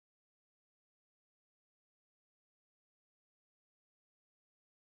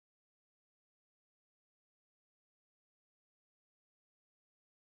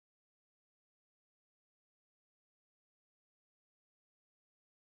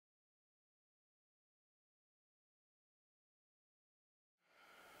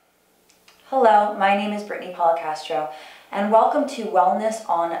Hello, my name is Brittany Policastro, and welcome to Wellness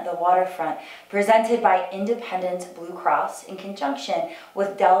on the Waterfront, presented by Independent Blue Cross in conjunction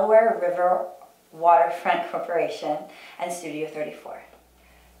with Delaware River Waterfront Corporation and Studio 34.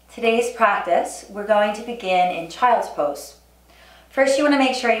 Today's practice, we're going to begin in child's pose. First, you want to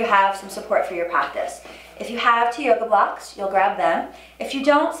make sure you have some support for your practice. If you have 2 yoga blocks, you'll grab them. If you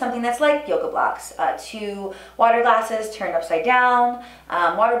don't, something that's like yoga blocks, 2 water glasses turned upside down,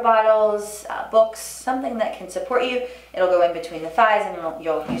 water bottles, books, something that can support you. It'll go in between the thighs and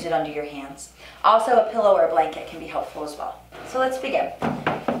you'll use it under your hands. Also, a pillow or a blanket can be helpful as well. So let's begin.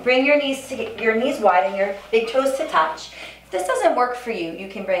 Bring your knees wide and your big toes to touch. If this doesn't work for you, you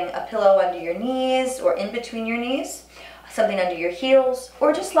can bring a pillow under your knees or in between your knees, something under your heels,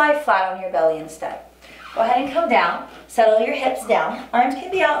 or just lie flat on your belly instead. Go ahead and come down, settle your hips down. Arms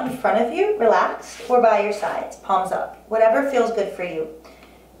can be out in front of you, relaxed, or by your sides, palms up, whatever feels good for you.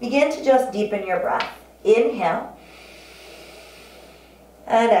 Begin to just deepen your breath. Inhale,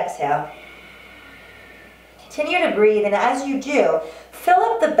 and exhale. Continue to breathe, and as you do, fill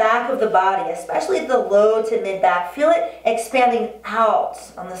up the back of the body, especially the low to mid back. Feel it expanding out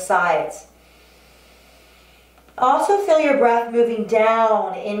on the sides. Also feel your breath moving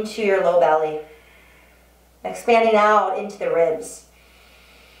down into your low belly, expanding out into the ribs.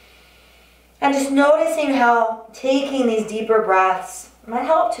 And just noticing how taking these deeper breaths might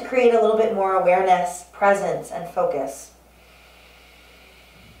help to create a little bit more awareness, presence, and focus.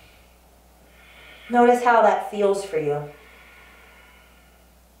 Notice how that feels for you.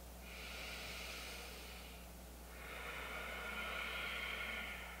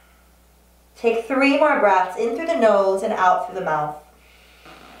 Take 3 more breaths in through the nose and out through the mouth.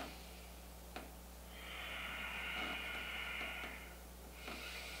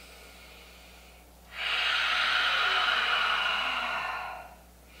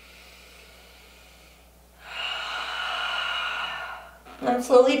 And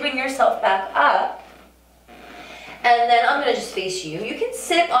slowly bring yourself back up. And then I'm going to just face you. You can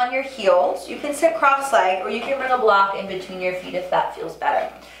sit on your heels, you can sit cross-legged, or you can bring a block in between your feet if that feels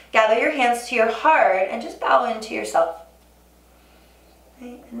better. Gather your hands to your heart and just bow into yourself.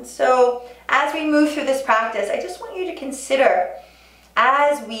 Right? And so as we move through this practice, I just want you to consider,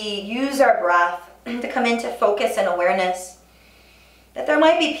 as we use our breath to come into focus and awareness, that there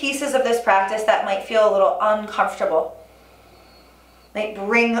might be pieces of this practice that might feel a little uncomfortable, might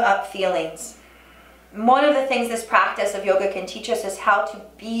bring up feelings. One of the things this practice of yoga can teach us is how to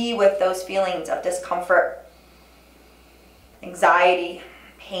be with those feelings of discomfort, anxiety,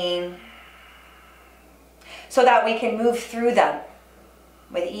 pain, so that we can move through them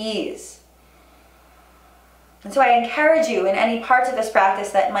with ease. And so I encourage you, in any parts of this practice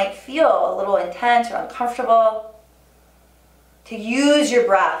that might feel a little intense or uncomfortable, to use your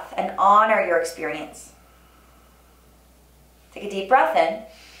breath and honor your experience. Take a deep breath in,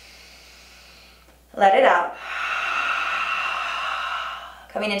 let it out.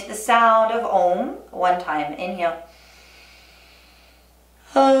 Coming into the sound of Om, 1 time, inhale.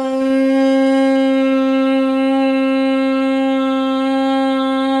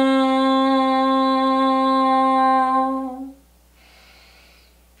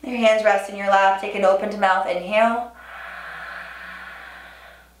 Your hands rest in your lap. Take an opened mouth, inhale.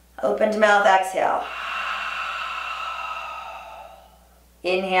 Opened mouth, exhale.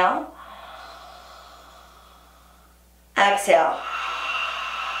 Inhale. Exhale.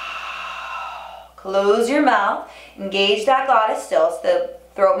 Close your mouth. Engage that glottis still. It's the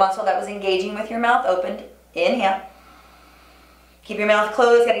throat muscle that was engaging with your mouth opened. Inhale. Keep your mouth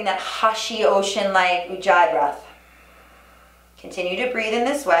closed, getting that hushy ocean-like ujjayi breath. Continue to breathe in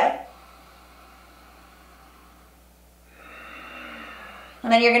this way.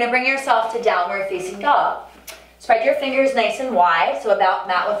 And then you're going to bring yourself to downward facing dog. Spread your fingers nice and wide, so about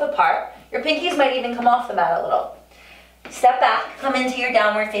mat width apart. Your pinkies might even come off the mat a little. Step back, come into your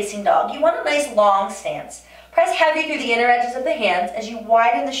downward facing dog. You want a nice long stance. Press heavy through the inner edges of the hands as you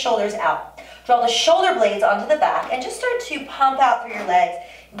widen the shoulders out. Draw the shoulder blades onto the back and just start to pump out through your legs,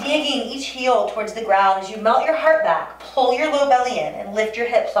 digging each heel towards the ground as you melt your heart back, pull your low belly in, and lift your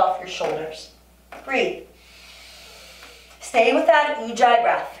hips off your shoulders. Breathe. Stay with that ujjayi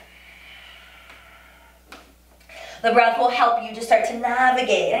breath. The breath will help you to start to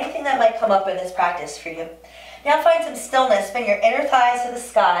navigate anything that might come up in this practice for you. Now find some stillness. Bring your inner thighs to the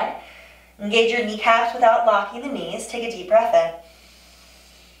sky. Engage your kneecaps without locking the knees. Take a deep breath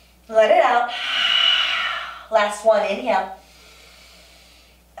in. Let it out. Last one, inhale.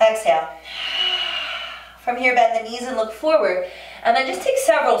 Exhale. From here, bend the knees and look forward. And then just take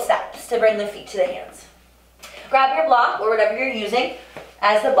several steps to bring the feet to the hands. Grab your block or whatever you're using.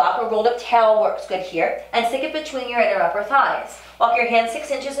 as the block, or rolled up tail works good here, and stick it between your inner upper thighs. Walk your hands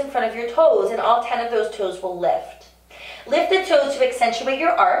 6 inches in front of your toes, and all 10 of those toes will lift. Lift the toes to accentuate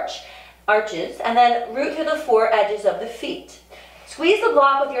your arches, and then root through the 4 edges of the feet. Squeeze the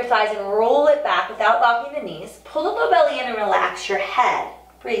block with your thighs and roll it back without locking the knees. Pull the low belly in and relax your head.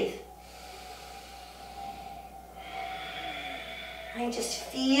 Breathe. And just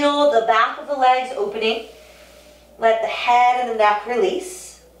feel the back of the legs opening. Let the head and the neck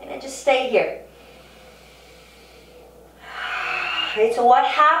release, and then just stay here. Right, so what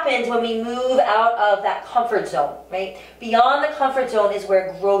happens when we move out of that comfort zone, right? Beyond the comfort zone is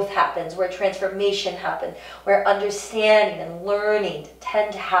where growth happens, where transformation happens, where understanding and learning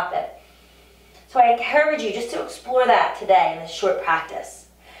tend to happen. So I encourage you just to explore that today in this short practice.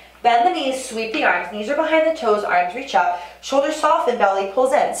 Bend the knees, sweep the arms. Knees are behind the toes, arms reach up. Shoulders soften, belly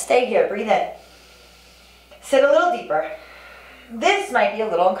pulls in. Stay here, breathe in. Sit a little deeper. This might be a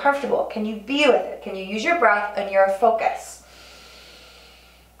little uncomfortable. Can you be with it? Can you use your breath and your focus?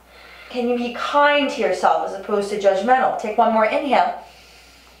 Can you be kind to yourself as opposed to judgmental? Take one more inhale.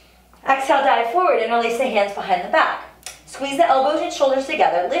 Exhale, dive forward and release the hands behind the back. Squeeze the elbows and shoulders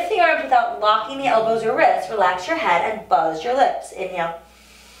together. Lift the arms without locking the elbows or wrists. Relax your head and buzz your lips. Inhale.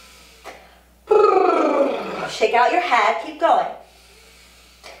 Shake out your head. Keep going.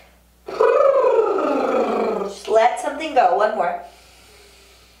 Just let something go. One more.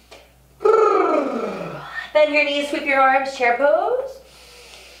 Bend your knees, sweep your arms, chair pose.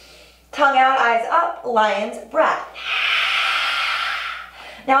 Tongue out, eyes up, lion's breath.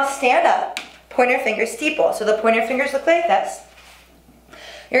 Now stand up, pointer fingers steeple. So the pointer fingers look like this.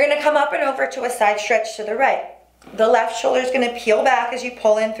 You're going to come up and over to a side stretch to the right. The left shoulder is going to peel back as you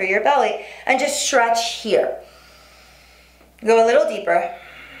pull in through your belly and just stretch here. Go a little deeper.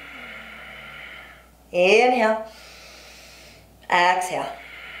 Inhale. Exhale.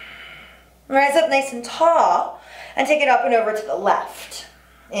 Rise up nice and tall and take it up and over to the left.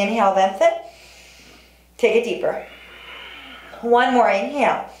 Inhale, lengthen. Take it deeper. One more,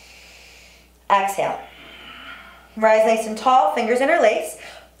 inhale. Exhale. Rise nice and tall, fingers interlace.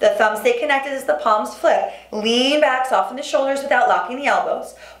 The thumbs stay connected as the palms flip. Lean back, soften the shoulders without locking the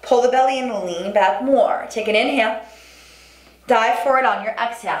elbows. Pull the belly in, lean back more. Take an inhale. Dive forward on your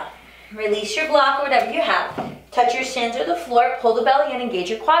exhale. Release your block or whatever you have. Touch your shins or the floor, pull the belly in, engage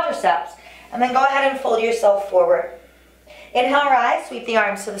your quadriceps. And then go ahead and fold yourself forward. Inhale, rise, sweep the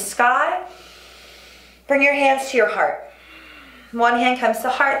arms to the sky. Bring your hands to your heart. One hand comes to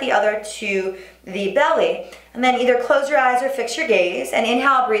heart, the other to the belly. And then either close your eyes or fix your gaze. And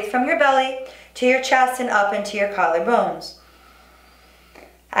inhale, breathe from your belly to your chest and up into your collarbones.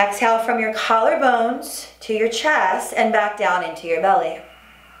 Exhale from your collarbones to your chest and back down into your belly.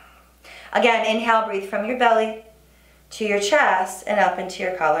 Again, inhale, breathe from your belly to your chest and up into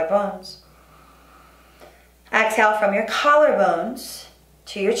your collarbones. Exhale from your collarbones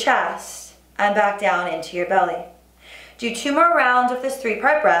to your chest and back down into your belly. Do 2 more rounds of this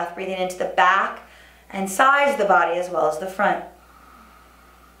 3-part breath, breathing into the back and sides of the body as well as the front.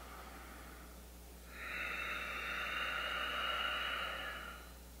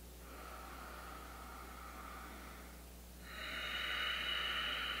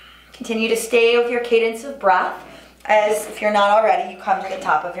 Continue to stay with your cadence of breath as, if you're not already, you come to the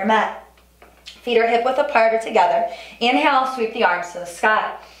top of your mat. Feet are hip width apart or together. Inhale, sweep the arms to the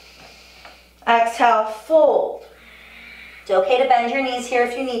sky. Exhale, fold. It's okay to bend your knees here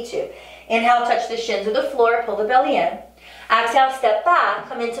if you need to. Inhale, touch the shins of the floor, pull the belly in. Exhale, step back,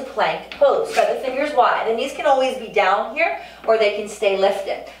 come into plank pose. Spread the fingers wide. The knees can always be down here or they can stay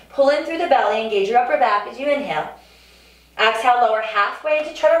lifted. Pull in through the belly, engage your upper back as you inhale. Exhale, lower halfway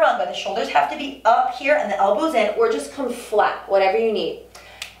into chaturanga. The shoulders have to be up here and the elbows in, or just come flat, whatever you need.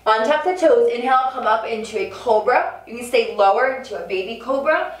 Untuck the toes, inhale, come up into a cobra. You can stay lower into a baby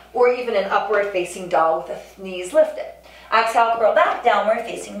cobra, or even an upward facing dog with the knees lifted. Exhale, curl back, downward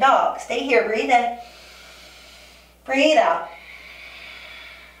facing dog. Stay here, breathe in. Breathe out.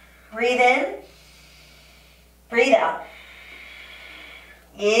 Breathe in. Breathe out.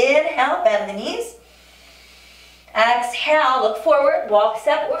 Inhale, bend the knees. Exhale, look forward, walk,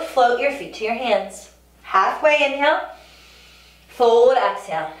 step, or float your feet to your hands. Halfway, inhale. Fold,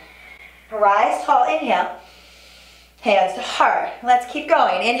 exhale. Rise tall, inhale. Hands to heart. Let's keep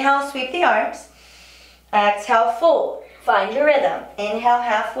going. Inhale, sweep the arms. Exhale, fold. Find your rhythm. Inhale,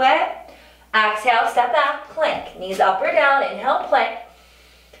 halfway. Exhale, step back, plank. Knees up or down, inhale, plank.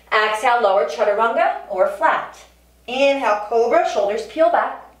 Exhale, lower chaturanga or flat. Inhale, cobra, shoulders peel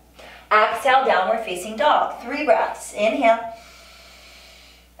back. Exhale, downward facing dog. 3 breaths. Inhale.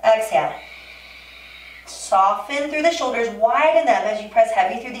 Exhale. Soften through the shoulders, widen them as you press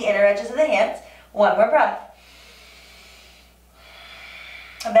heavy through the inner edges of the hands. One more breath.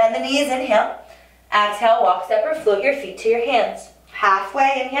 Bend the knees, inhale. Exhale, walk, step, or float your feet to your hands.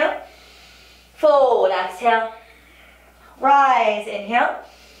 Halfway, inhale. Fold, exhale. Rise, inhale.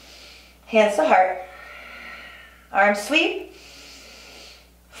 Hands to heart. Arms sweep.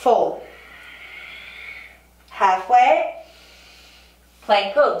 Fold. Halfway.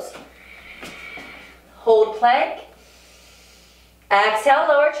 Plank pose. Hold plank. Exhale,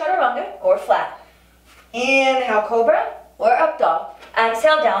 lower chaturanga or flat. Inhale, cobra or up dog.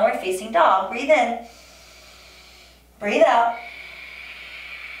 Exhale, downward facing dog. Breathe in. Breathe out.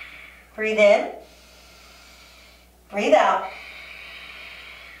 Breathe in. Breathe out.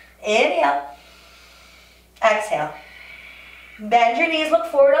 Inhale. Exhale. Bend your knees, look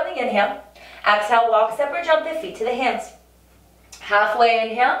forward on the inhale. Exhale, walk, step, or jump the feet to the hands. Halfway,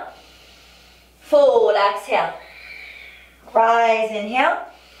 inhale. Fold, exhale. Rise, inhale.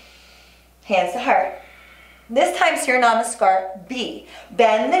 Hands to heart. This time, Surya Namaskar B.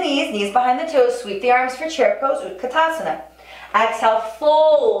 Bend the knees behind the toes, sweep the arms for chair pose, Utkatasana. Exhale,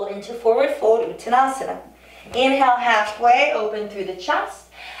 fold into forward fold, Uttanasana. Inhale, halfway, open through the chest.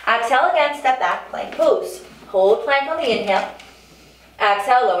 Exhale again, step back, plank pose. Hold plank on the inhale.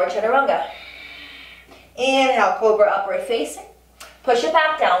 Exhale, lower chaturanga. Inhale, cobra upward facing. Push it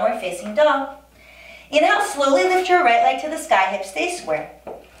back, downward facing dog. Inhale, slowly lift your right leg to the sky, hips stay square.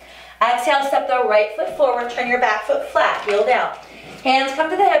 Exhale, step the right foot forward, turn your back foot flat, heel down. Hands come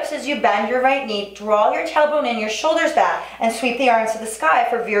to the hips as you bend your right knee, draw your tailbone in, your shoulders back, and sweep the arms to the sky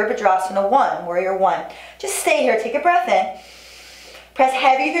for Virabhadrasana 1, Warrior 1. Just stay here, take a breath in. Press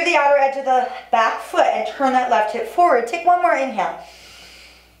heavy through the outer edge of the back foot and turn that left hip forward. Take one more inhale.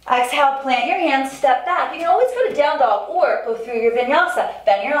 Exhale, plant your hands, step back. You can always go to down dog or go through your vinyasa.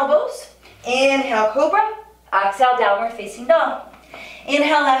 Bend your elbows. Inhale, cobra. Exhale, downward facing dog.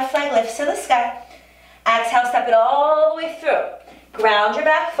 Inhale, left leg lifts to the sky. Exhale, step it all the way through. Ground your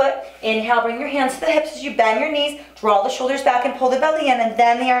back foot. Inhale, bring your hands to the hips as you bend your knees. Draw the shoulders back and pull the belly in, and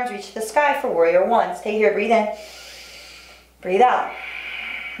then the arms reach to the sky for Warrior 1. Stay here, breathe in. Breathe out.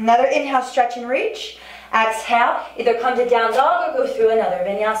 Another inhale, stretch and reach. Exhale, either come to down dog or go through another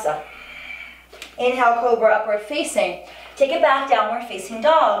vinyasa. Inhale, cobra upward facing. Take it back, downward facing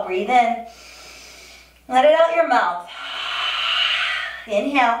dog. Breathe in. Let it out your mouth.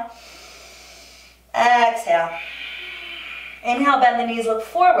 Inhale. Exhale. Inhale, bend the knees, look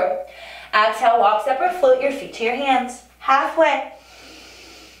forward. Exhale, walk, step, or float your feet to your hands. Halfway.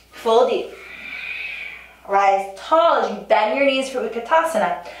 Full deep. Rise tall as you bend your knees for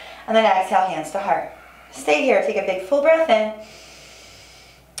Utkatasana. And then exhale, hands to heart. Stay here, take a big full breath in.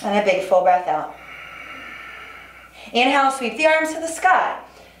 And a big full breath out. Inhale, sweep the arms to the sky.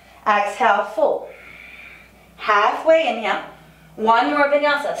 Exhale, fold. Halfway inhale. One more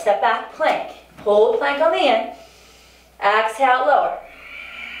vinyasa, step back, plank. Hold plank on the in. Exhale, lower.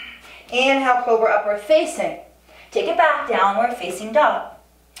 Inhale, cobra upward facing. Take it back, downward facing dog.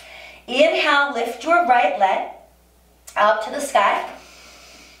 Inhale, lift your right leg up to the sky.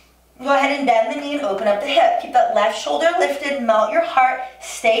 Go ahead and bend the knee and open up the hip. Keep that left shoulder lifted, melt your heart.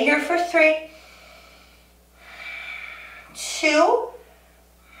 Stay here for 3, 2.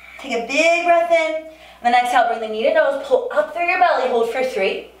 Take a big breath in. And then exhale, bring the knee to nose, pull up through your belly, hold for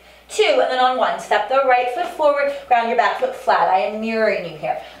 3, 2, and then on 1, step the right foot forward, ground your back foot flat. I am mirroring you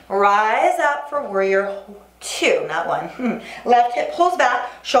here. Rise up for Warrior 2, not 1. Left hip pulls back,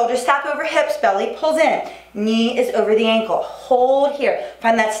 shoulders tap over hips, belly pulls in. Knee is over the ankle. Hold here.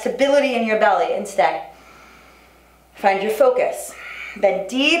 Find that stability in your belly instead. Find your focus. Bend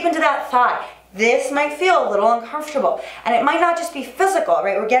deep into that thigh. This might feel a little uncomfortable, and it might not just be physical,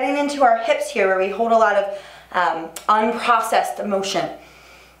 right? We're getting into our hips here where we hold a lot of unprocessed emotion.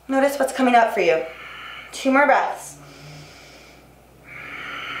 Notice what's coming up for you. 2 more breaths.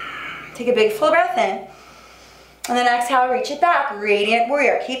 Take a big full breath in, and then exhale, reach it back, Radiant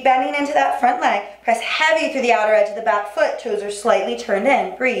Warrior. Keep bending into that front leg. Press heavy through the outer edge of the back foot. Toes are slightly turned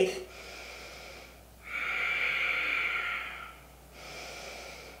in. Breathe.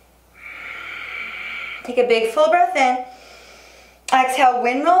 Take a big full breath in. Exhale,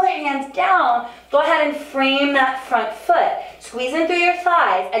 windmill the hands down. Go ahead and frame that front foot. Squeeze in through your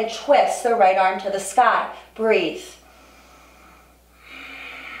thighs and twist the right arm to the sky. Breathe.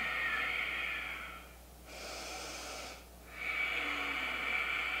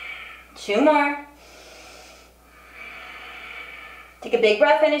 Two more. Take a big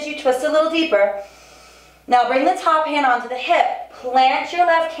breath in as you twist a little deeper. Now bring the top hand onto the hip. Plant your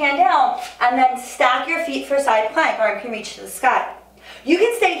left hand down and then stack your feet for side plank. Arm can reach to the sky. You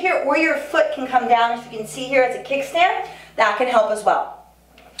can stay here or your foot can come down, as you can see here, as a kickstand. That can help as well.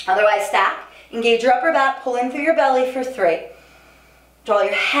 Otherwise, stack. Engage your upper back, pull in through your belly for 3. Draw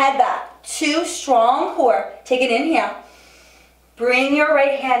your head back. 2, strong core. Take an inhale. Bring your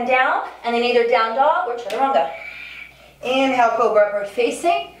right hand down, and then either down dog or chaturanga. Inhale, cobra, upward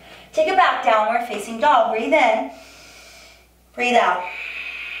facing. Take it back, downward facing dog. Breathe in. Breathe out.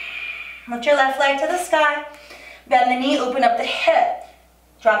 Lift your left leg to the sky. Bend the knee, open up the hip.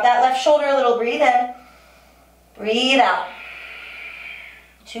 Drop that left shoulder a little. Breathe in. Breathe out.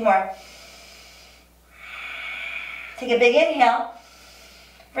 2 more. Take a big inhale.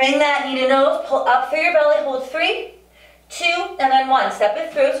 Bring that knee to nose. Pull up through your belly. Hold 3, 2, and then 1. Step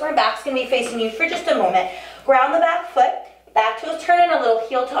it through. So our back's going to be facing you for just a moment. Ground the back foot. Back toes turn in a little.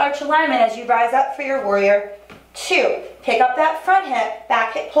 Heel to arch alignment as you rise up for your warrior 2. Pick up that front hip.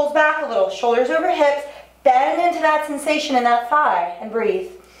 Back hip pulls back a little. Shoulders over hips. Bend into that sensation in that thigh and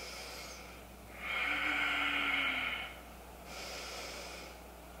breathe.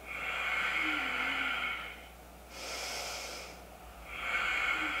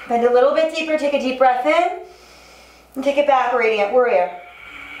 Bend a little bit deeper. Take a deep breath in. And take it back, radiant warrior.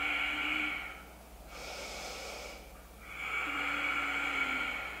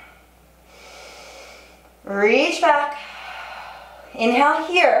 Reach back. Inhale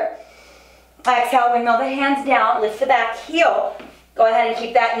here. Exhale, windmill the hands down. Lift the back heel. Go ahead and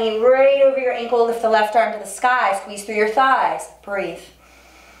keep that knee right over your ankle. Lift the left arm to the sky. Squeeze through your thighs. Breathe.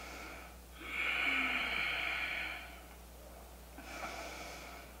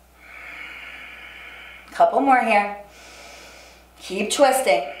 Couple more here. Keep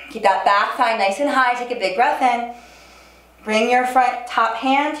twisting. Keep that back thigh nice and high. Take a big breath in. Bring your front top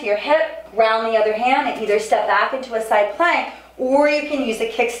hand to your hip. Round the other hand and either step back into a side plank, or you can use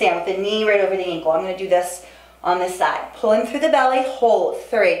a kickstand with the knee right over the ankle. I'm going to do this on this side. Pull in through the belly. Hold.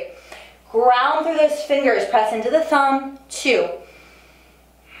 3. Ground through those fingers. Press into the thumb. 2.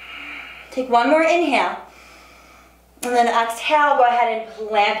 Take 1 more inhale. And then exhale, go ahead and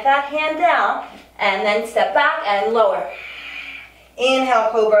plant that hand down, and then step back and lower.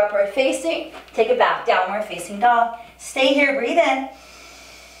 Inhale, cobra, upward facing. Take it back, downward facing dog. Stay here, breathe in.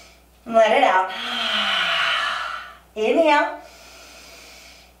 Let it out. Inhale.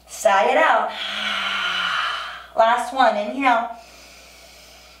 Sigh it out. Last one, inhale.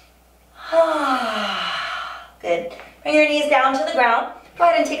 Good. Bring your knees down to the ground. Go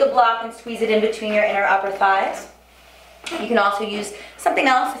ahead and take a block and squeeze it in between your inner upper thighs. You can also use something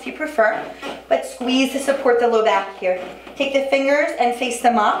else if you prefer, but squeeze to support the low back here. Take the fingers and face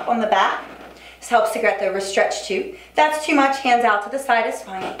them up on the back. This helps to get the wrist stretch too. If that's too much, hands out to the side is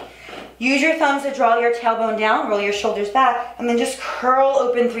fine. Use your thumbs to draw your tailbone down, roll your shoulders back, and then just curl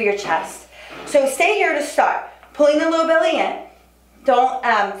open through your chest. So stay here to start. Pulling the low belly in.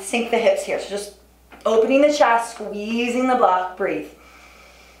 Don't sink the hips here. So just opening the chest, squeezing the block, breathe.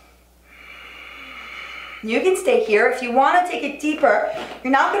 You can stay here. If you want to take it deeper,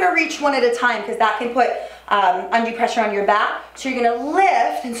 you're not going to reach one at a time because that can put undue pressure on your back. So you're going to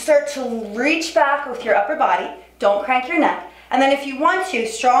lift and start to reach back with your upper body. Don't crank your neck. And then if you want to,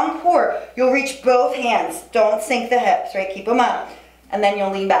 strong core, you'll reach both hands. Don't sink the hips, right? Keep them up. And then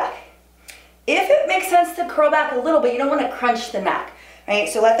you'll lean back. If it makes sense to curl back a little bit, you don't want to crunch the neck, right?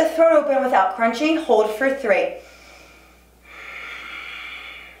 So let the throat open without crunching. Hold for 3.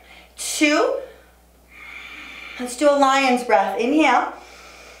 2. Let's do a lion's breath. Inhale.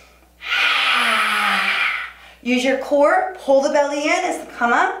 Use your core. Pull the belly in as you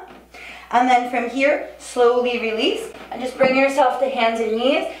come up. And then from here, slowly release. And just bring yourself to hands and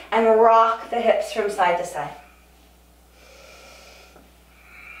knees and rock the hips from side to side.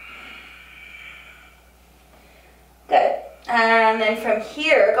 Good. And then from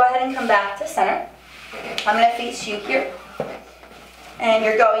here, go ahead and come back to center. I'm going to face you here. And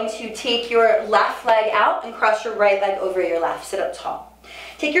you're going to take your left leg out and cross your right leg over your left. Sit up tall.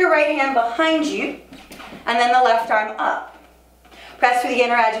 Take your right hand behind you and then the left arm up. Press through the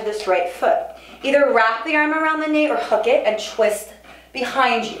inner edge of this right foot. Either wrap the arm around the knee or hook it and twist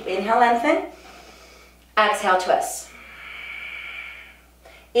behind you. Inhale, lengthen. Exhale, twist.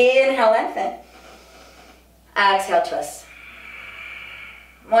 Inhale, lengthen. Exhale, twist.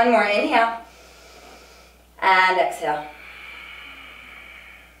 One more, inhale. And exhale.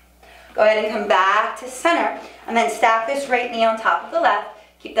 Go ahead and come back to center and then stack this right knee on top of the left.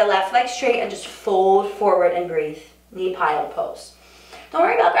 Keep the left leg straight and just fold forward and breathe. Knee pile pose. Don't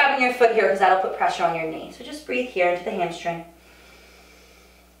worry about grabbing your foot here because that'll put pressure on your knee. So just breathe here into the hamstring.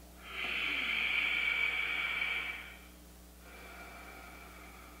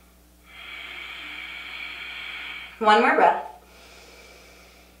 One more breath.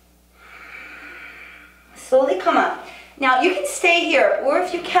 Slowly come up. Now you can stay here, or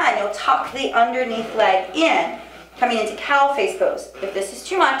if you can, you'll tuck the underneath leg in, coming into cow face pose. If this is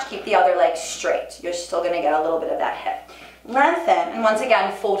too much, keep the other leg straight. You're still gonna get a little bit of that hip. Lengthen, and once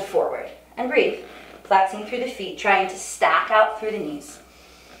again, fold forward. And breathe. Flexing through the feet, trying to stack out through the knees.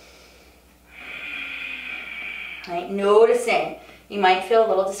 Right, noticing. You might feel a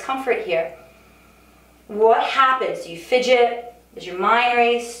little discomfort here. What happens? Do you fidget? Does your mind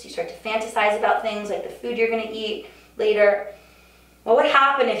race? Do you start to fantasize about things like the food you're going to eat later? What would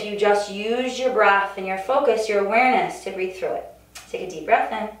happen if you just used your breath and your focus, your awareness to breathe through it? Take a deep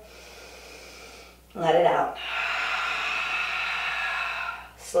breath in. Let it out.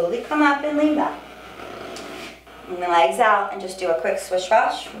 Slowly come up and lean back. And the legs out and just do a quick swish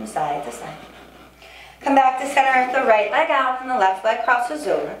wash from side to side. Come back to center with the right leg out and the left leg crosses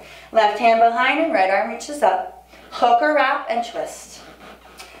over. Left hand behind and right arm reaches up. Hook or wrap and twist.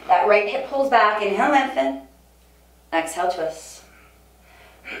 That right hip pulls back. Inhale, lengthen. Exhale, twist.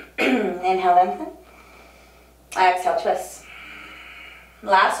 Inhale, lengthen. Exhale, twist.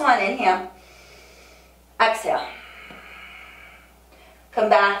 Last one, inhale. Exhale. Come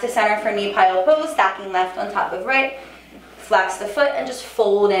back to center for knee pile pose, stacking left on top of right. Flex the foot and just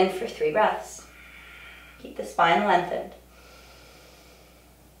fold in for 3 breaths. Keep the spine lengthened.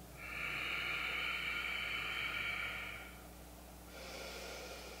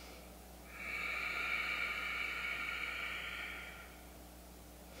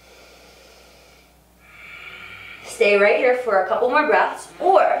 Stay right here for a couple more breaths,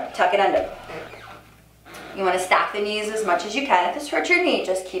 or tuck it under. You want to stack the knees as much as you can. If this hurts your knee,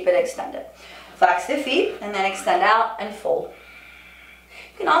 just keep it extended. Flex the feet and then extend out and fold.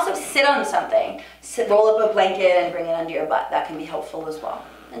 You can also sit on something. Roll up a blanket and bring it under your butt. That can be helpful as well.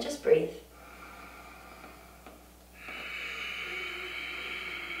 And just breathe.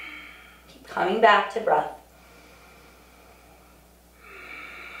 Keep coming back to breath.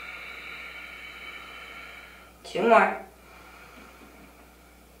 Two more.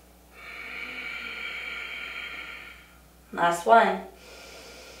 Last one.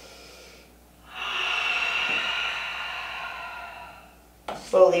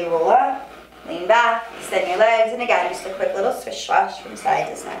 Slowly roll up, lean back, extend your legs, and again, just a quick little swish swash from side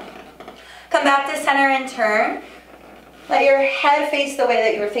to side. Come back to center and turn. Let your head face the way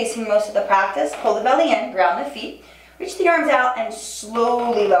that you were facing most of the practice. Pull the belly in, ground the feet, reach the arms out, and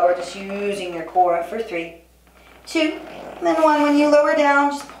slowly lower, just using your core for 3, 2, and then 1. When you lower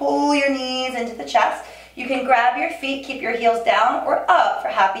down, just pull your knees into the chest. You can grab your feet, keep your heels down or up for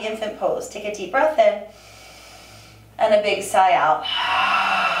happy infant pose. Take a deep breath in. And a big sigh out.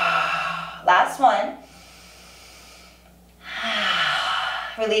 Last one.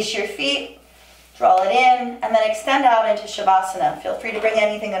 Release your feet, draw it in, and then extend out into Shavasana. Feel free to bring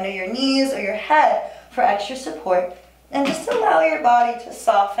anything under your knees or your head for extra support. And just allow your body to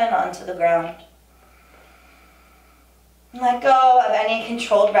soften onto the ground. Let go of any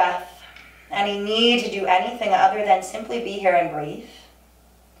controlled breath, any need to do anything other than simply be here and breathe.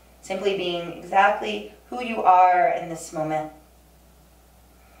 Simply being exactly who you are in this moment.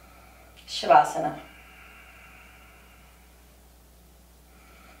 Shavasana.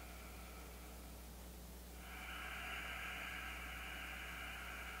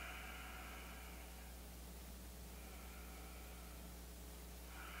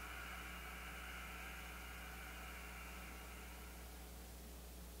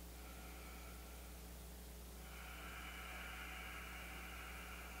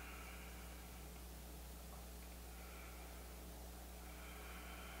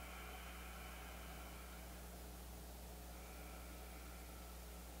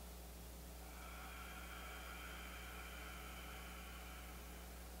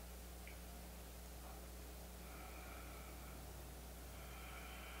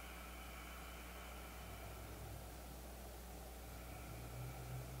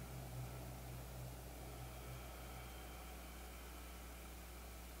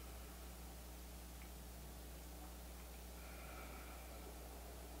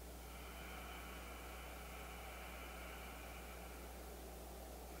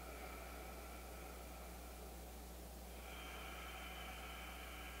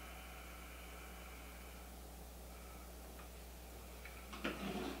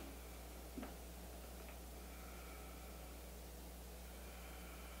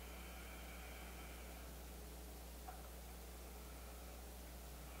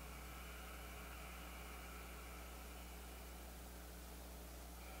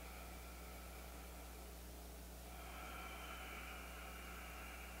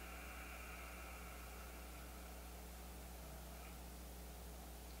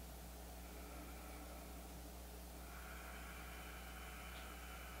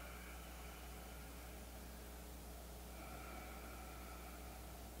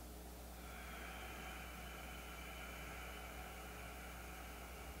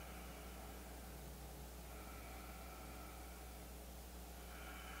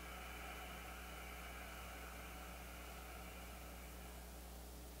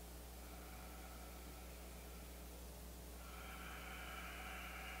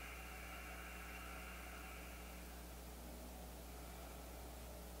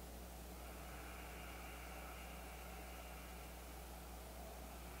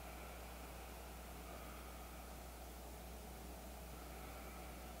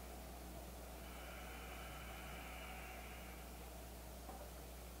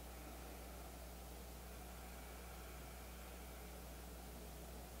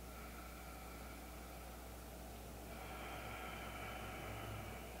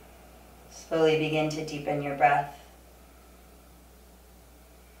 Slowly begin to deepen your breath.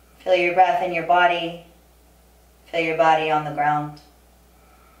 Feel your breath in your body. Feel your body on the ground.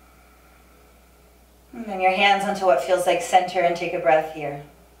 And then your hands onto what feels like center and take a breath here.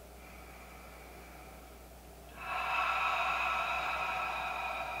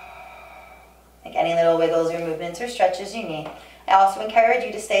 Make any little wiggles or movements or stretches you need. I also encourage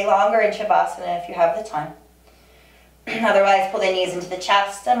you to stay longer in Shavasana if you have the time. Otherwise, pull the knees into the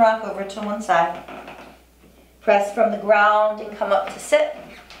chest and rock over to one side. Press from the ground and come up to sit.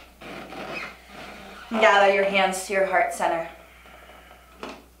 And gather your hands to your heart center.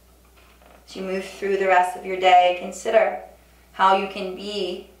 As you move through the rest of your day, consider how you can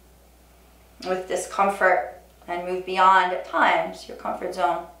be with discomfort and move beyond, at times, your comfort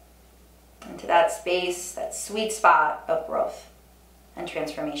zone into that space, that sweet spot of growth and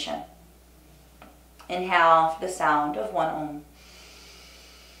transformation. Inhale for the sound of one Om.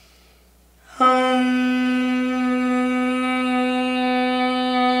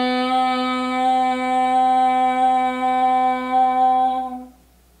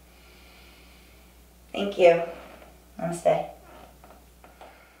 Thank you. Namaste.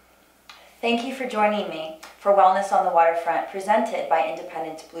 Thank you for joining me for Wellness on the Waterfront, presented by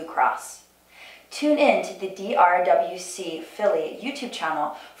Independence Blue Cross. Tune in to the DRWC Philly YouTube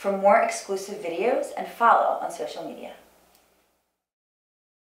channel for more exclusive videos and follow on social media.